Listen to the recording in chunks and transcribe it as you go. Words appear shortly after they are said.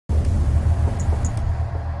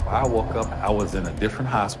I woke up, I was in a different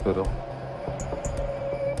hospital.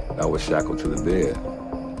 I was shackled to the bed.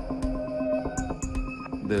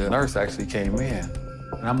 The nurse actually came in,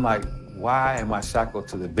 and I'm like, why am I shackled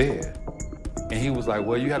to the bed? And he was like,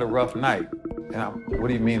 well, you had a rough night. And what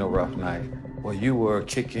do you mean a rough night? Well, you were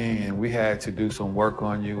kicking, and we had to do some work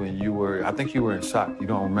on you, and I think you were in shock, you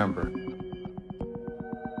don't remember.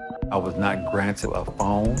 I was not granted a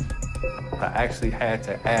phone. I actually had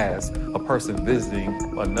to ask a person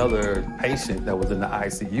visiting another patient that was in the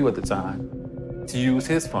ICU at the time to use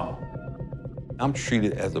his phone. I'm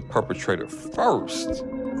treated as a perpetrator first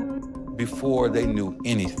before they knew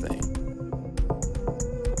anything.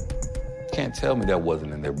 Can't tell me that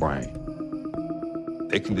wasn't in their brain.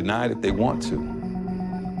 They can deny it if they want to.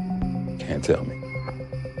 Can't tell me.